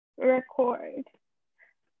Record.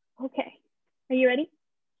 Okay. Are you ready?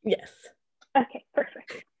 Yes. Okay,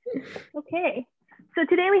 perfect. Okay. So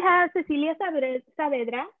today we have Cecilia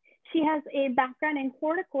Saavedra. She has a background in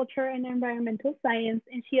horticulture and environmental science,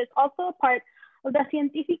 and she is also a part of the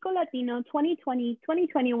Científico Latino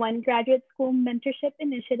 2020-2021 Graduate School Mentorship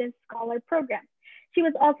Initiative Scholar Program. She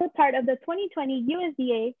was also part of the 2020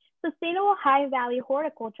 USDA Sustainable High Value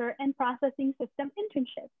Horticulture and Processing System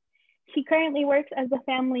Internship. She currently works as a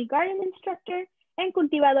family garden instructor and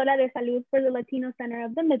cultivadora de salud for the Latino Center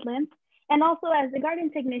of the Midlands, and also as a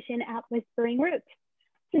garden technician at Whispering Roots.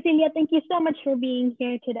 Cecilia, thank you so much for being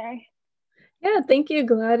here today. Yeah, thank you,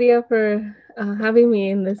 Gladia, for having me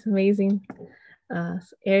in this amazing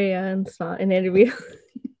area and an interview.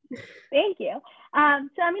 Thank you. So I'm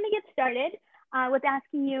going to get started with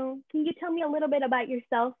asking you, can you tell me a little bit about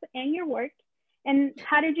yourself and your work? And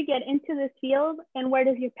how did you get into this field, and where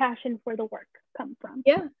does your passion for the work come from?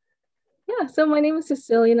 Yeah. So my name is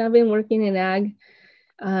Cecilia, and I've been working in ag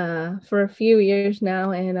for a few years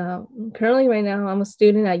now. And currently right now, I'm a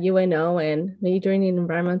student at UNO and majoring in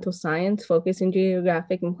environmental science, focusing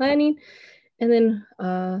geographic and planning. And then,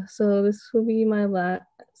 so this will be my last.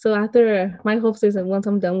 So after, my hopes is that once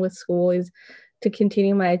I'm done with school is to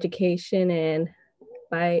continue my education, and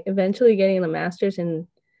by eventually getting a master's and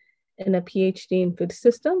a PhD in food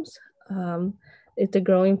systems. It's a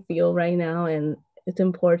growing field right now, and it's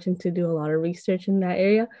important to do a lot of research in that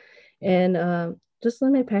area. And just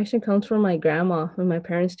like my passion comes from my grandma and my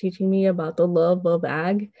parents teaching me about the love of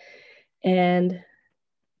ag, and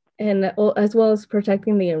as well as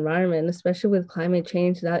protecting the environment, especially with climate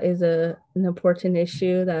change. That is an important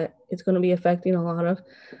issue that is going to be affecting a lot of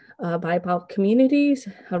BIPOC communities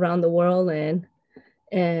around the world,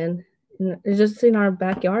 and just in our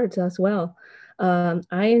backyards as well.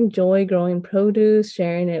 I enjoy growing produce,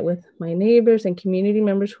 sharing it with my neighbors and community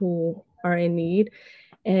members who are in need.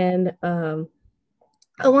 And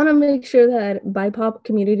I want to make sure that BIPOC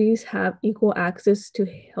communities have equal access to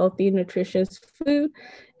healthy, nutritious food,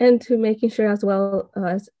 and to making sure as well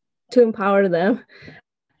as to empower them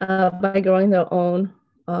by growing their own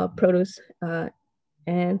produce.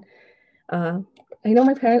 And I know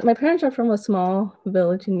my parents are from a small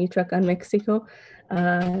village in Michoacan, Mexico.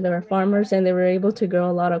 They were farmers, and they were able to grow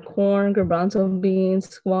a lot of corn, garbanzo beans,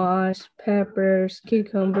 squash, peppers,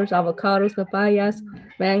 cucumbers, avocados, papayas,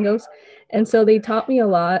 mangoes. And so they taught me a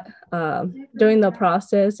lot during the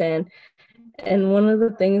process. And one of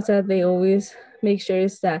the things that they always make sure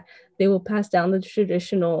is that they will pass down the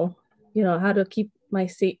traditional, how to keep my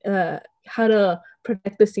seed, how to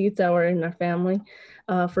protect the seeds that were in our family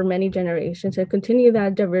for many generations, and continue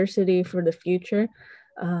that diversity for the future.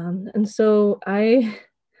 And so I'm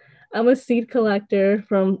a seed collector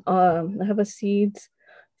from, I have a seeds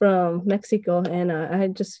from Mexico, and I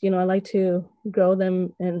just, I like to grow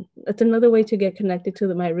them, and it's another way to get connected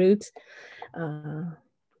to my roots.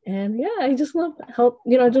 And yeah, I just love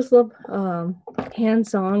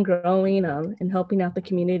hands-on growing and helping out the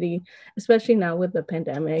community, especially now with the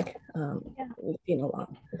pandemic. We've seen a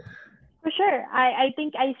lot. For sure. I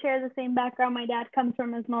think I share the same background. My dad comes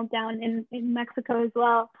from a small town in Mexico as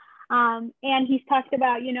well. And he's talked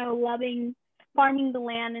about, loving farming the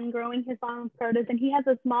land and growing his own produce. And he has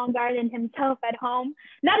a small garden himself at home,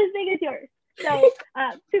 not as big as yours. So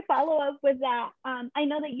to follow up with that, I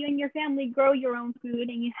know that you and your family grow your own food,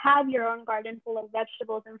 and you have your own garden full of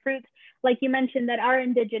vegetables and fruits, like you mentioned, that are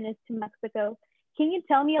indigenous to Mexico. Can you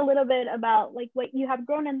tell me a little bit about like what you have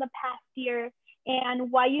grown in the past year,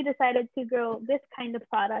 and why you decided to grow this kind of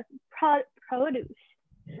produce?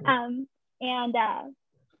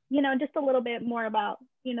 Just a little bit more about,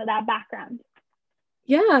 that background.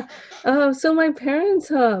 Yeah. So my parents,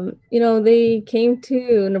 they came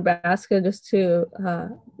to Nebraska just to,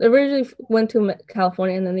 they originally went to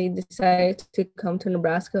California, and then they decided to come to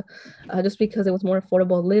Nebraska just because it was more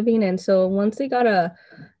affordable living. And so once they got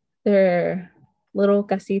their little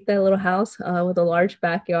casita, little house with a large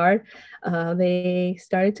backyard, they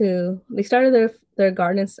started their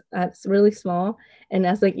gardens at really small. And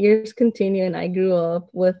as like years continue, and I grew up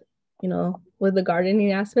with the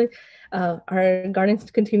gardening aspect, our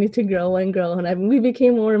gardens continued to grow and grow, and we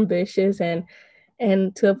became more ambitious, and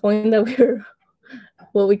to the point that we were,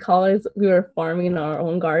 what we call is, we were farming our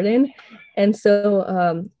own garden. And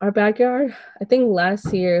so our backyard, I think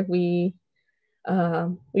last year we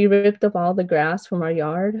ripped up all the grass from our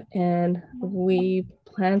yard, and we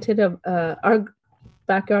planted our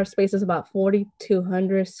backyard space is about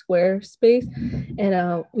 4,200 square space,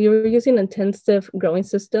 and we were using intensive growing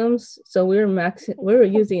systems, so we were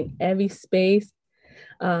using heavy space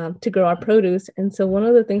to grow our produce. And so one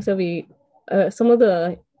of the things that some of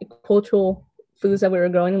the cultural foods that we were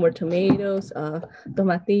growing were tomatoes,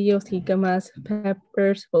 tomatillos, jicamas,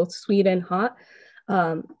 peppers, both sweet and hot.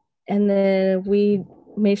 Um, and then we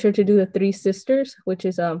made sure to do the three sisters, which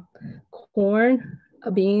is corn,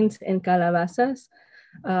 beans, and calabazas.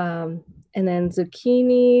 And then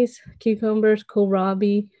zucchinis, cucumbers,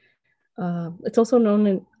 kohlrabi. It's also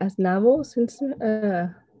known as nabos,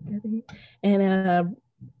 and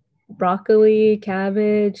broccoli,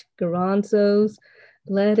 cabbage, garbanzos,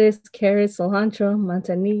 lettuce, carrots, cilantro,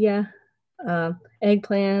 manzanilla,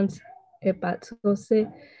 eggplants,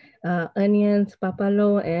 epazote, onions,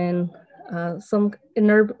 papalo, and some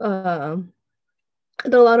herb. There are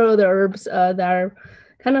a lot of other herbs that are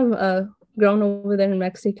kind of grown over there in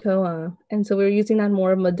Mexico, and so we're using that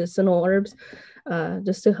more medicinal herbs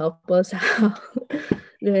just to help us out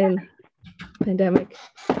during pandemic.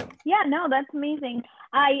 Yeah, no, that's amazing.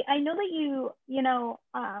 I know that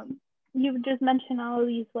you've just mentioned all of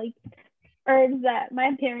these like herbs that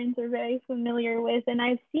my parents are very familiar with, and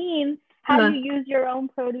I've seen how you use your own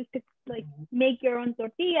produce to like make your own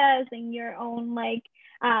tortillas and your own like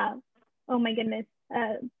oh my goodness,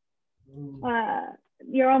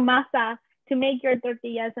 your own masa to make your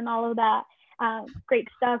tortillas and all of that great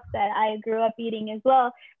stuff that I grew up eating as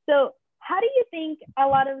well. So how do you think a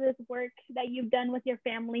lot of this work that you've done with your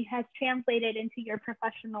family has translated into your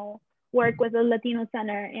professional work with the Latino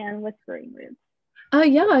Center and Whispering Roots?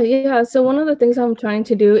 Yeah. So one of the things I'm trying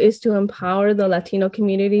to do is to empower the Latino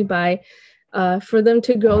community by for them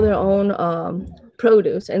to grow their own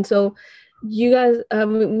produce. And so you guys,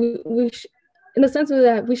 in the sense of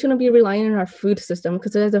that, we shouldn't be relying on our food system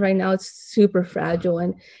because as of right now, it's super fragile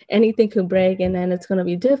and anything could break and then it's going to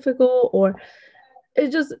be difficult or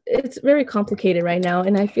it's very complicated right now.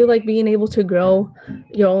 And I feel like being able to grow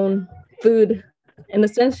your own food and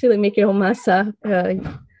essentially make your own masa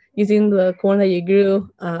using the corn that you grew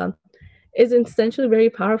is essentially very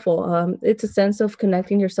powerful. It's a sense of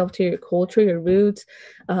connecting yourself to your culture, your roots,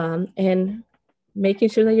 and making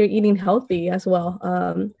sure that you're eating healthy as well.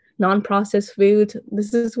 Non-processed foods.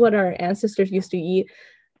 This is what our ancestors used to eat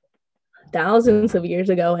thousands of years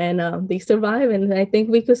ago, and they survive. And I think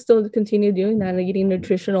we could still continue doing that, eating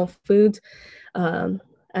nutritional foods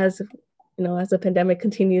as as the pandemic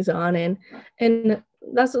continues on. And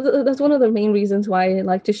that's one of the main reasons why I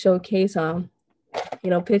like to showcase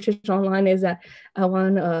pictures online, is that I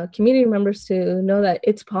want community members to know that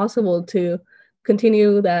it's possible to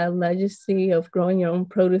continue that legacy of growing your own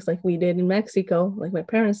produce like we did in Mexico, like my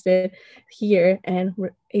parents did here, and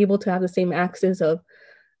we're able to have the same access of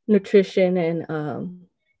nutrition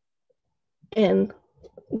and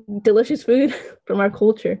delicious food from our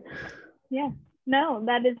culture. Yeah, no,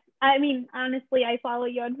 that is, I mean, honestly, I follow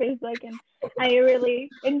you on Facebook and I really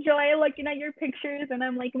enjoy looking at your pictures, and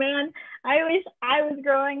I'm like, man, I wish I was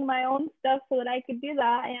growing my own stuff so that I could do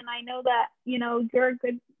that. And I know that, you're a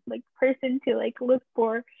good like person to like look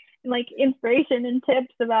for like inspiration and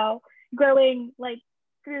tips about growing like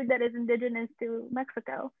food that is indigenous to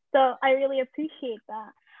Mexico. So I really appreciate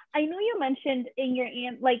that. I know you mentioned in your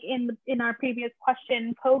in our previous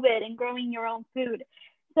question, COVID and growing your own food.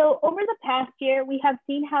 So over the past year, we have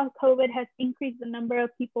seen how COVID has increased the number of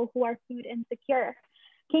people who are food insecure.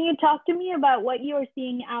 Can you talk to me about what you are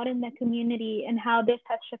seeing out in the community and how this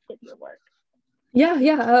has shifted your work? Yeah.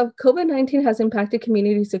 COVID-19 has impacted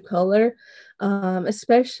communities of color,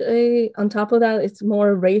 especially on top of that, it's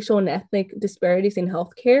more racial and ethnic disparities in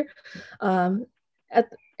healthcare.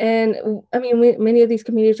 And I mean, many of these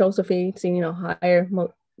communities are also facing, higher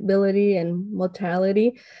mobility and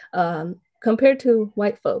mortality compared to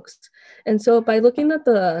white folks. And so by looking at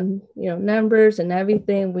the, numbers and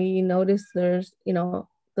everything, we noticed there's,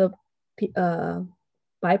 the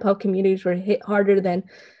BIPOC communities were hit harder than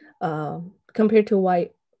compared to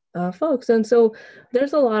white folks. And so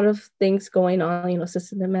there's a lot of things going on,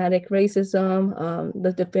 systematic racism,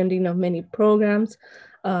 the defending of many programs.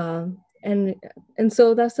 And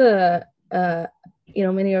so that's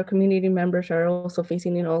many of our community members are also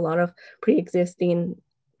facing, a lot of pre-existing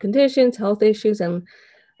conditions, health issues, and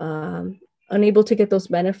unable to get those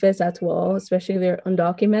benefits as well, especially if they're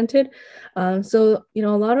undocumented. So, a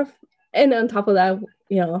lot of, and on top of that,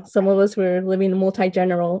 some of us were living in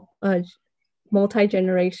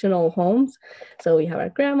multi-generational homes. So we have our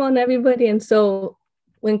grandma and everybody. And so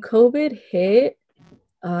when COVID hit,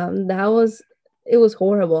 it was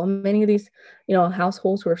horrible. Many of these,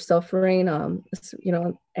 households were suffering,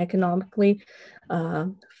 economically,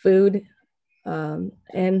 food.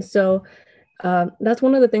 And so that's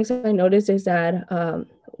one of the things I noticed is that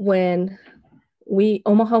when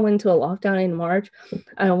Omaha went into a lockdown in March,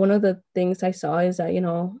 one of the things I saw is that,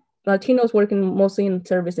 Latinos working mostly in the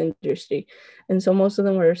service industry. And so most of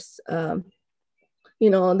them were,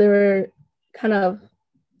 they were kind of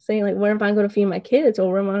saying like, where am I going to feed my kids,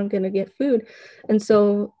 or where am I going to get food? And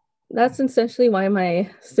so that's essentially why my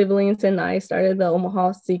siblings and I started the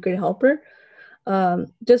Omaha Secret Helper,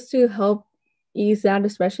 just to help ease that,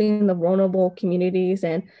 especially in the vulnerable communities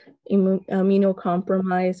and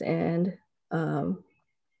immunocompromised and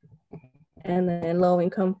then low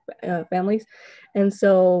income families. And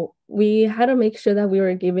so we had to make sure that we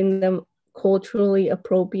were giving them culturally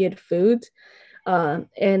appropriate foods.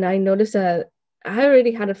 And I noticed that I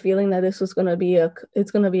already had a feeling that this was going to be a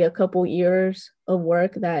couple years of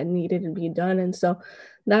work that needed to be done. And so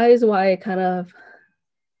that is why I kind of,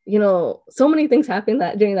 so many things happened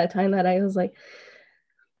that during that time that I was like,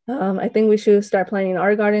 I think we should start planning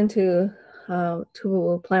our garden to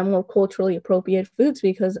plant more culturally appropriate foods,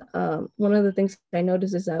 because one of the things I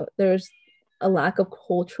noticed is that there's a lack of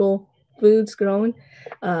cultural foods grown.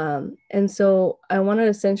 And so I want to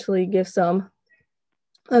essentially give some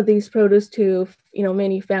of these produce to,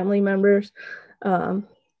 many family members,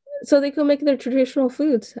 so they can make their traditional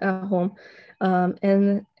foods at home.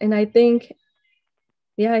 And I think,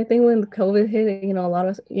 I think when COVID hit, a lot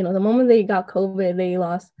of, the moment they got COVID, they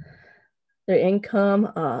lost their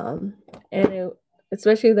income. And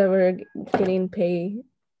especially that we're getting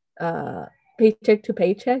paycheck to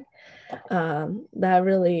paycheck, that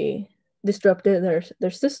really disrupted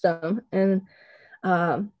their system. And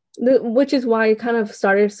which is why I kind of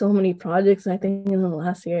started so many projects. I think in the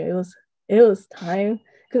last year it was time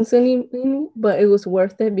consuming, but it was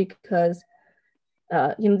worth it because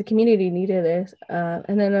the community needed this.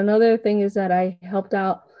 And then another thing is that I helped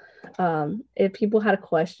out, if people had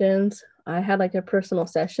questions. I had like a personal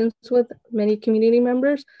sessions with many community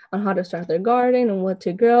members on how to start their garden and what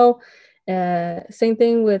to grow. Same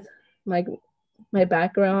thing with my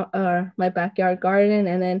background, or my backyard garden.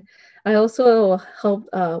 And then I also helped,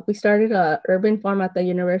 we started a urban farm at the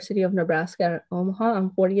University of Nebraska at Omaha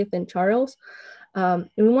on 40th and Charles. And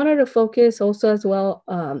we wanted to focus also as well,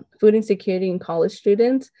 food insecurity in college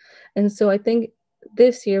students. And so I think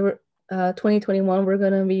this year, 2021, we're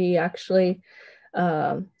going to be actually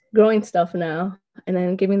growing stuff now and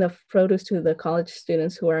then giving the produce to the college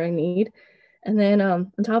students who are in need. And then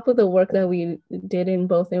on top of the work that we did in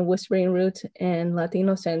both in Whispering Roots and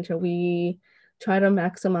Latino Center, we try to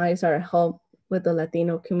maximize our help with the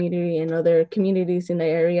Latino community and other communities in the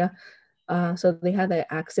area, so they have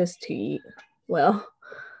the access to eat well.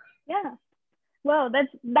 Yeah. Well,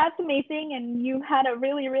 that's amazing. And you had a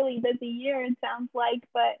really, really busy year, it sounds like.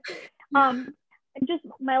 But just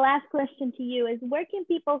my last question to you is, where can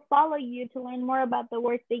people follow you to learn more about the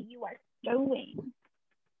work that you are doing?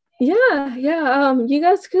 Yeah. You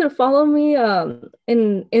guys could follow me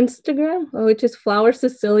in Instagram, which is Flower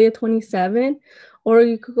Cecilia 27, or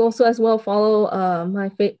you could also as well follow my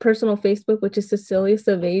personal Facebook, which is Cecilia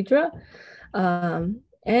Saavedra.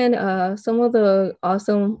 And some of the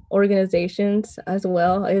awesome organizations as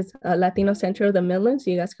well is Latino Center of the Midlands.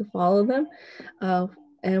 You guys can follow them.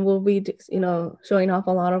 And we'll be, showing off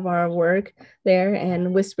a lot of our work there,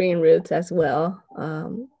 and Whispering Roots as well.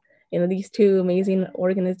 These two amazing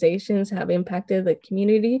organizations have impacted the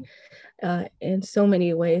community in so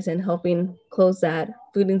many ways, and helping close that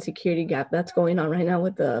food insecurity gap that's going on right now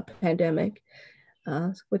with the pandemic,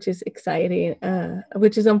 which is exciting,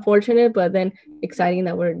 which is unfortunate, but then exciting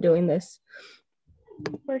that we're doing this.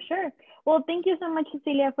 For sure. Well, thank you so much,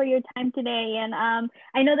 Cecilia, for your time today. And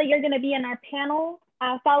I know that you're going to be in our panel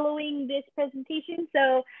following this presentation.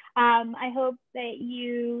 So I hope that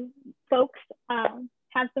you folks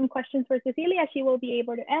have some questions for Cecilia. She will be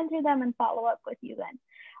able to answer them and follow up with you then.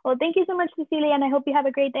 Well, thank you so much, Cecilia, and I hope you have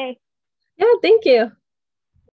a great day. Yeah, thank you.